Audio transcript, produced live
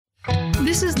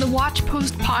This is the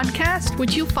Watchpost podcast,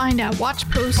 which you'll find at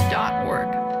watchpost.org.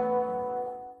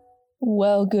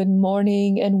 Well, good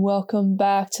morning and welcome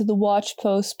back to the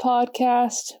Watchpost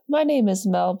podcast. My name is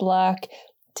Mel Black.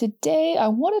 Today, I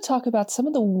want to talk about some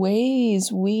of the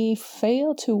ways we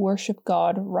fail to worship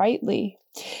God rightly.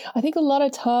 I think a lot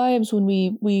of times when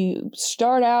we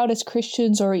start out as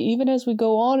Christians, or even as we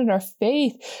go on in our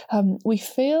faith, we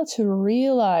fail to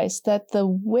realize that the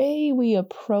way we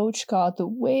approach God, the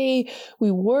way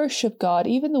we worship God,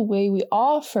 even the way we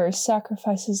offer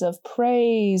sacrifices of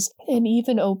praise and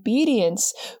even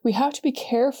obedience, we have to be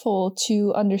careful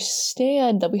to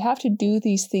understand that we have to do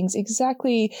these things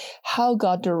exactly how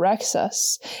God directs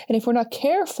us. And if we're not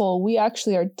careful, we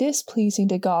actually are displeasing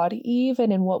to God,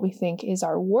 even in what we think is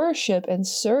our worship and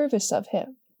service of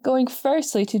Him. Going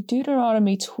firstly to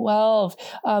Deuteronomy 12,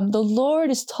 the Lord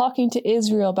is talking to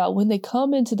Israel about when they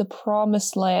come into the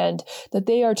promised land, that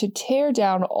they are to tear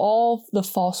down all the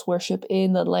false worship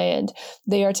in the land.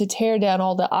 They are to tear down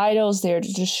all the idols. They are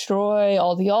to destroy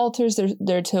all the altars.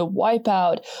 They're to wipe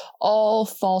out all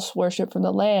false worship from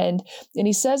the land. And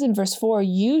He says in verse 4,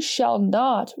 "You shall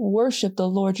not worship the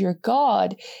Lord your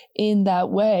God in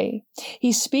that way."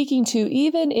 He's speaking to,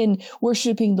 even in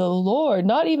worshiping the Lord,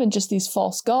 not even just these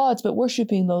false gods, but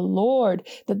worshiping the Lord,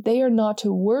 that they are not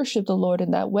to worship the Lord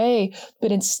in that way.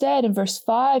 But instead, in verse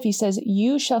 5, He says,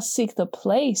 "You shall seek the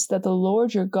place that the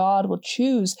Lord your God will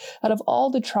choose out of all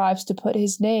the tribes to put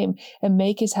His name and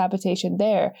make His habitation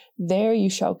there. There you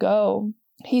shall go."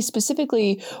 He's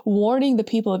specifically warning the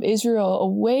people of Israel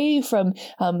away from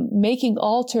making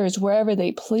altars wherever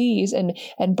they please and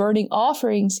burning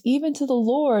offerings even to the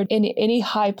Lord in any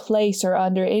high place or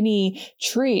under any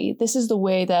tree. This is the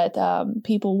way that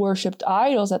people worshipped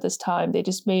idols at this time. They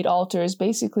just made altars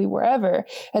basically wherever,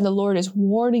 and the Lord is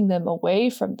warning them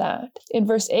away from that. In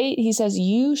verse 8, He says,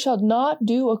 "You shall not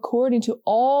do according to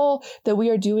all that we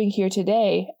are doing here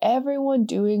today, everyone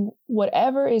doing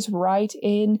whatever is right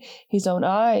in his own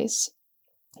eyes."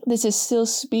 This is still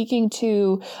speaking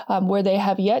to where they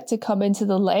have yet to come into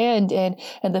the land, and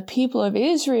the people of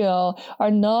Israel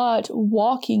are not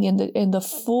walking in the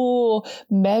full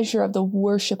measure of the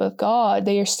worship of God.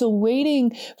 They are still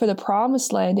waiting for the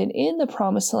promised land, and in the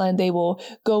promised land they will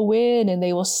go in and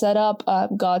they will set up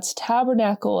God's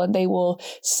tabernacle, and they will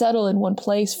settle in one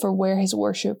place for where His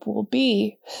worship will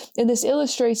be. And this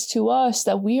illustrates to us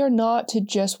that we are not to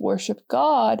just worship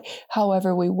God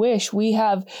however we wish. We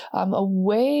have a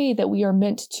way that we are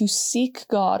meant to seek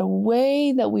God, a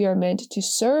way that we are meant to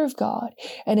serve God.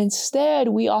 And instead,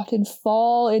 we often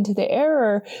fall into the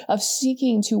error of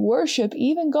seeking to worship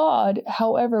even God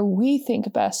however we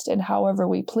think best and however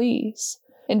we please.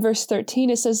 In verse 13,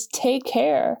 it says, "Take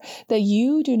care that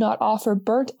you do not offer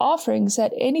burnt offerings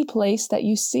at any place that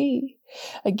you see."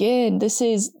 Again, this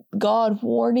is God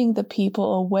warning the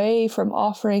people away from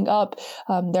offering up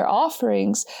their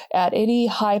offerings at any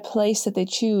high place that they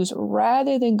choose,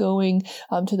 rather than going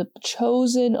to the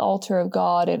chosen altar of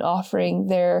God and offering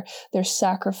their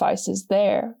sacrifices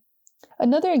there.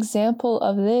 Another example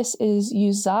of this is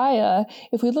Uzziah.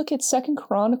 If we look at 2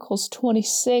 Chronicles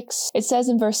 26, it says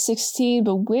in verse 16,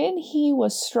 "But when he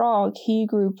was strong, he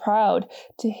grew proud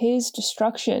to his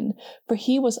destruction, for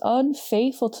he was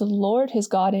unfaithful to the Lord his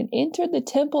God and entered the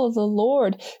temple of the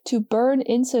Lord to burn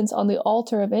incense on the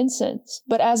altar of incense.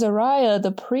 But Azariah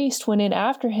the priest went in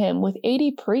after him with 80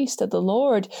 priests of the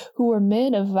Lord who were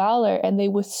men of valor, and they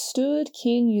withstood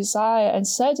King Uzziah and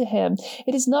said to him,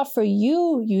 'It is not for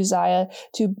you, Uzziah,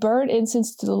 to burn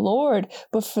incense to the Lord,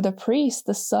 but for the priests,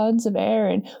 the sons of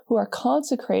Aaron, who are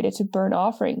consecrated to burn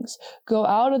offerings. Go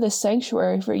out of the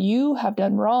sanctuary, for you have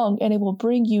done wrong, and it will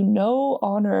bring you no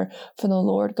honor from the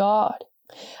Lord God.'"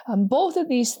 Both of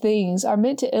these things are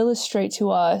meant to illustrate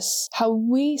to us how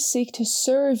we seek to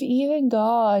serve even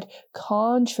God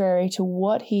contrary to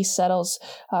what He settles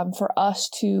for us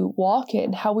to walk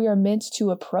in, how we are meant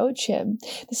to approach Him.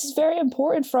 This is very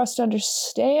important for us to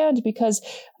understand, because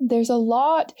there's a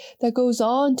lot that goes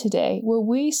on today where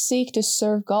we seek to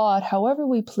serve God however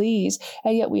we please,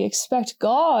 and yet we expect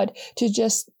God to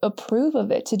just approve of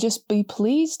it, to just be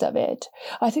pleased of it.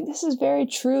 I think this is very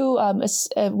true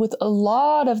with a lot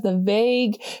of the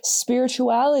vague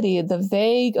spirituality, the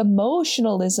vague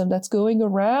emotionalism that's going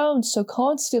around so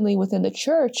constantly within the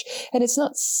church. And it's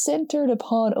not centered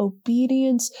upon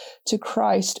obedience to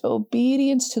Christ,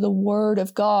 obedience to the Word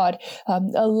of God,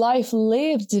 a life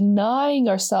lived denying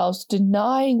ourselves,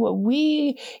 denying what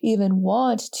we even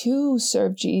want to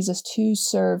serve Jesus, to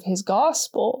serve His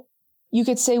gospel. You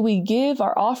could say we give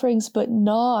our offerings, but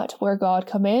not where God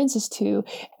commands us to.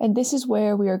 And this is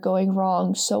where we are going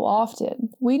wrong so often.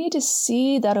 We need to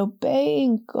see that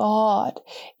obeying God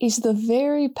is the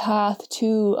very path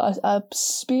to a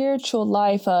spiritual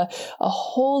life, a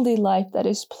holy life that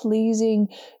is pleasing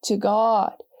to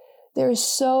God. There is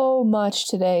so much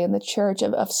today in the church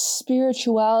of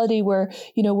spirituality where,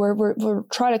 we're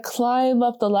trying to climb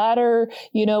up the ladder,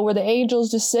 where the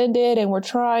angels descended, and we're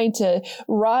trying to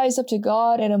rise up to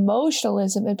God, and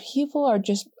emotionalism. And people are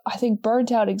just, I think,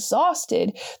 burnt out,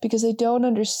 exhausted, because they don't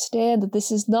understand that this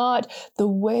is not the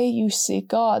way you seek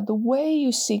God. The way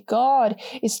you seek God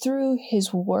is through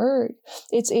His Word.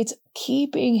 It's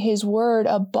keeping His Word,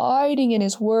 abiding in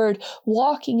His Word,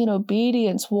 walking in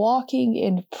obedience, walking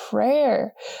in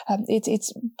prayer.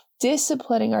 It's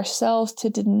disciplining ourselves to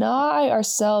deny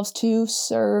ourselves to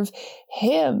serve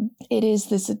Him. It is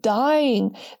this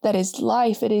dying that is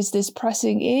life. It is this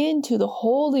pressing into the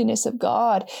holiness of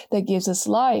God that gives us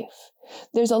life.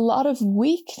 There's a lot of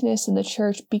weakness in the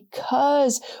church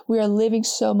because we are living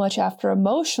so much after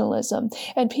emotionalism.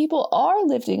 And people are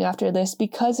living after this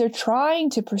because they're trying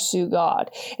to pursue God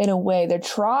in a way. They're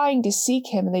trying to seek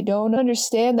Him, and they don't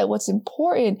understand that what's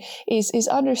important is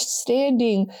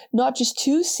understanding not just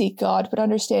to seek God, but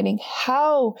understanding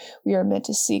how we are meant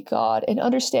to seek God. And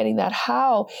understanding that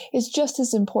how is just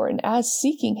as important as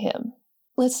seeking Him.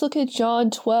 Let's look at John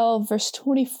 12, verse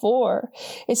 24.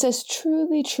 It says,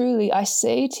 "Truly, truly, I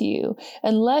say to you,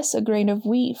 unless a grain of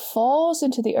wheat falls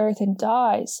into the earth and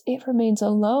dies, it remains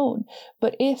alone.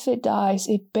 But if it dies,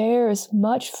 it bears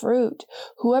much fruit.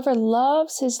 Whoever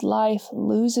loves his life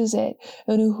loses it,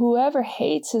 and whoever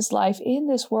hates his life in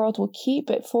this world will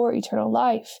keep it for eternal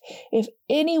life. If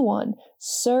anyone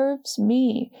serves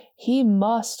me, he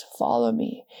must follow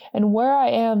me. And where I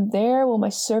am, there will my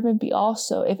servant be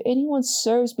also. If anyone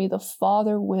serves me, the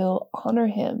Father will honor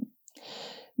him."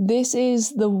 This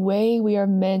is the way we are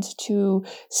meant to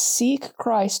seek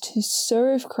Christ, to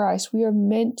serve Christ. We are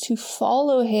meant to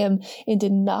follow Him in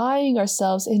denying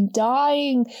ourselves and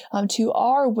dying to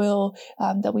our will,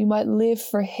 that we might live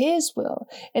for His will.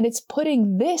 And it's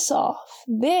putting this off.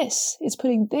 It's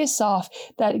putting this off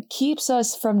that keeps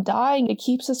us from dying. It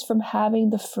keeps us from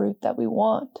having the fruit that we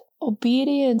want.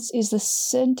 Obedience is the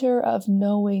center of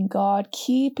knowing God.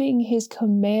 Keeping His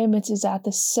commandments is at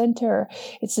the center.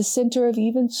 It's the center of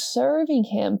even serving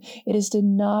Him. It is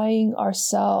denying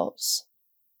ourselves.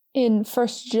 In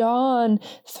 1 John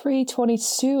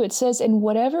 3:22, it says, "And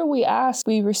whatever we ask,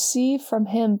 we receive from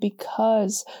Him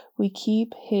because we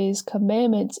keep His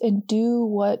commandments and do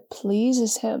what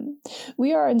pleases Him."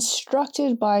 We are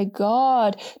instructed by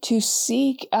God to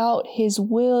seek out His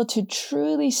will, to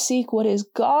truly seek what is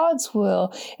God's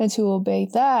will, and to obey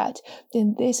that.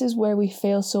 And this is where we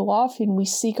fail so often. We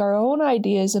seek our own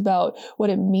ideas about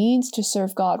what it means to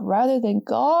serve God rather than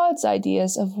God's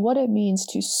ideas of what it means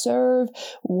to serve,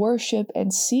 worship,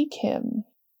 and seek Him.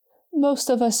 Most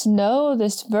of us know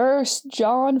this verse,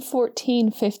 John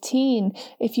 14:15.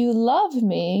 "If you love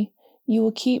me, you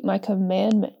will keep my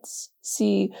commandments."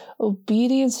 See,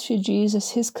 obedience to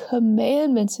Jesus, His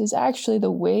commandments, is actually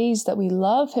the ways that we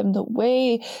love Him, the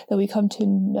way that we come to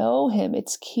know Him.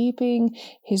 It's keeping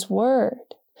His word.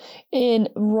 In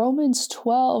Romans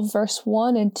 12, verse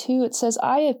 1 and 2, it says,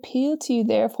 "I appeal to you,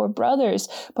 therefore, brothers,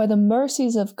 by the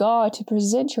mercies of God, to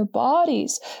present your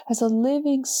bodies as a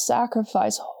living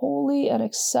sacrifice, holy and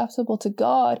acceptable to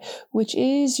God, which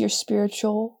is your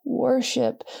spiritual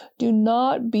worship. Do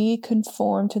not be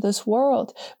conformed to this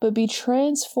world, but be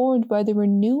transformed by the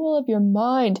renewal of your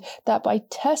mind, that by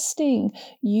testing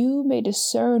you may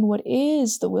discern what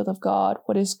is the will of God,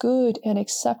 what is good and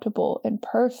acceptable and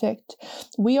perfect."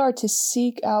 We are to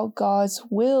seek out God's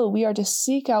will. We are to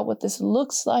seek out what this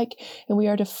looks like, and we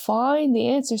are to find the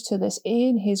answers to this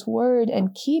in His Word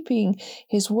and keeping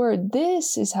His Word.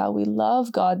 This is how we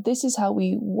love God. This is how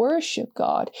we worship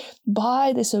God,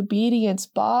 by this obedience,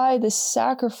 by this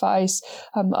sacrifice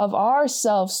of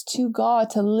ourselves to God,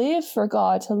 to live for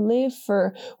God, to live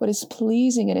for what is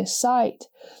pleasing in His sight.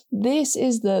 This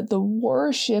is the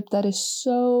worship that is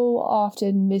so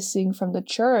often missing from the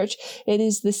church. It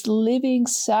is this living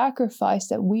sacrifice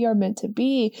that we are meant to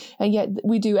be, and yet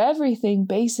we do everything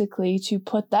basically to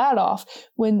put that off,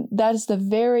 when that is the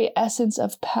very essence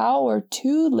of power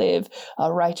to live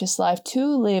a righteous life,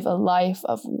 to live a life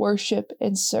of worship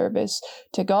and service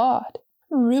to God.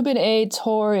 Ruben A.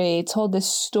 Torrey told this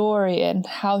story in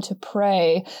How to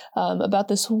Pray about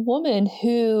this woman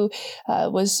who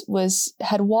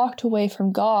had walked away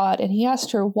from God, and he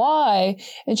asked her why,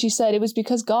 and she said it was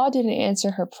because God didn't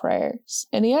answer her prayers.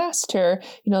 And he asked her,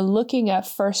 looking at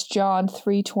 1 John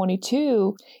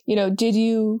 3:22, did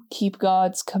you keep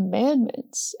God's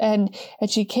commandments? And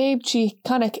she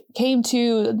kind of came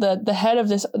to the head of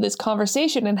this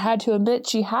conversation and had to admit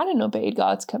she hadn't obeyed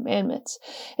God's commandments.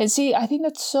 And see, I think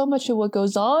that's so much of what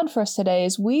goes on for us today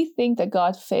is we think that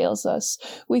God fails us.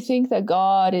 We think that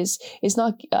God is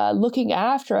not looking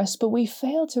after us, but we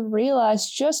fail to realize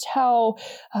just how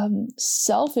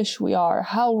selfish we are,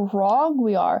 how wrong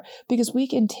we are, because we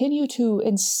continue to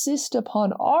insist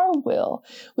upon our will,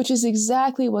 which is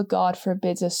exactly what God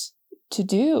forbids us to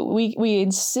do. We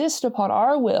insist upon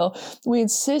our will. We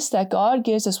insist that God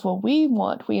gives us what we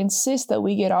want. We insist that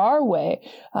we get our way,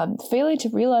 failing to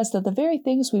realize that the very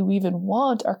things we even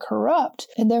want are corrupt,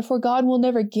 and therefore God will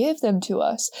never give them to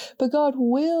us. But God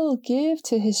will give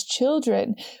to his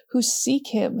children who seek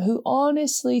him, who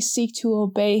honestly seek to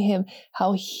obey him,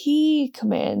 how he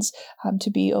commands to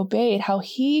be obeyed, how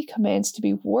he commands to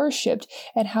be worshipped,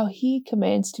 and how he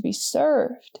commands to be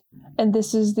served. And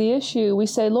this is the issue. We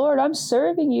say, Lord, I'm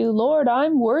serving you. Lord,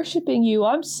 I'm worshiping you.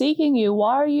 I'm seeking you.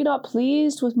 Why are you not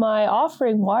pleased with my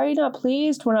offering? Why are you not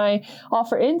pleased when I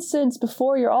offer incense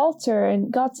before your altar?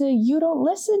 And God said, you don't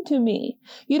listen to me.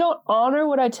 You don't honor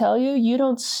what I tell you. You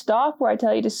don't stop where I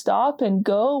tell you to stop and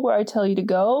go where I tell you to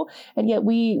go. And yet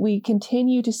we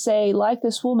continue to say, like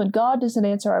this woman, God doesn't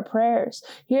answer our prayers.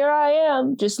 Here I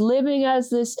am just living as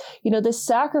this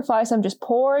sacrifice. I'm just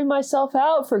pouring myself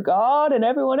out for God and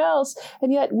everyone else.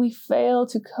 And yet we fail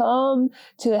to come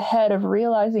to the head of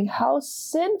realizing how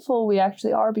sinful we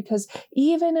actually are, because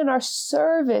even in our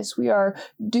service, we are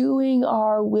doing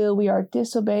our will. We are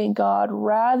disobeying God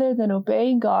rather than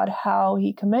obeying God how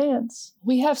he commands.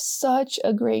 We have such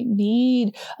a great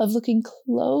need of looking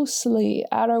closely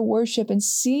at our worship and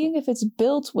seeing if it's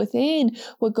built within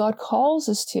what God calls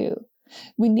us to.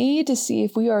 We need to see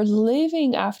if we are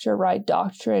living after right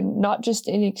doctrine, not just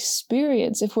in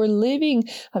experience, if we're living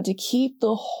to keep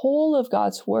the whole of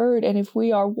God's word, and if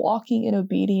we are walking in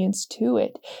obedience to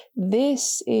it.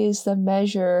 This is the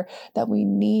measure that we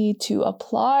need to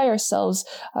apply ourselves.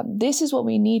 This is what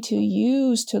we need to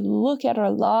use to look at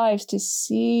our lives to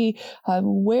see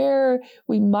where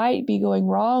we might be going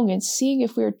wrong, and seeing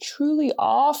if we're truly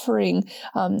offering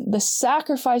the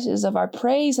sacrifices of our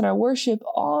praise and our worship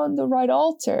on the right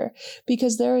altar,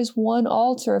 because there is one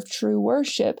altar of true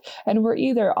worship, and we're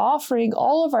either offering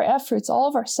all of our efforts, all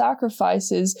of our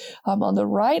sacrifices on the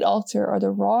right altar or the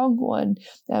wrong one,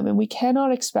 and we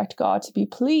cannot expect God to be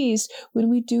pleased when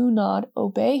we do not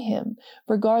obey him,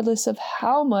 regardless of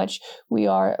how much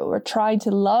we're trying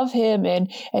to love him and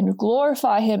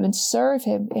glorify him and serve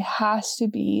him. It has to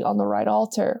be on the right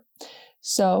altar.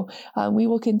 So we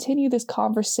will continue this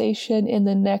conversation in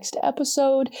the next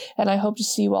episode, and I hope to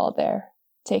see you all there.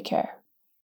 Take care.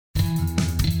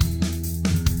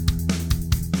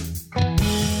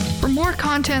 For more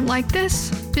content like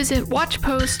this, visit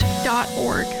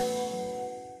watchpost.org.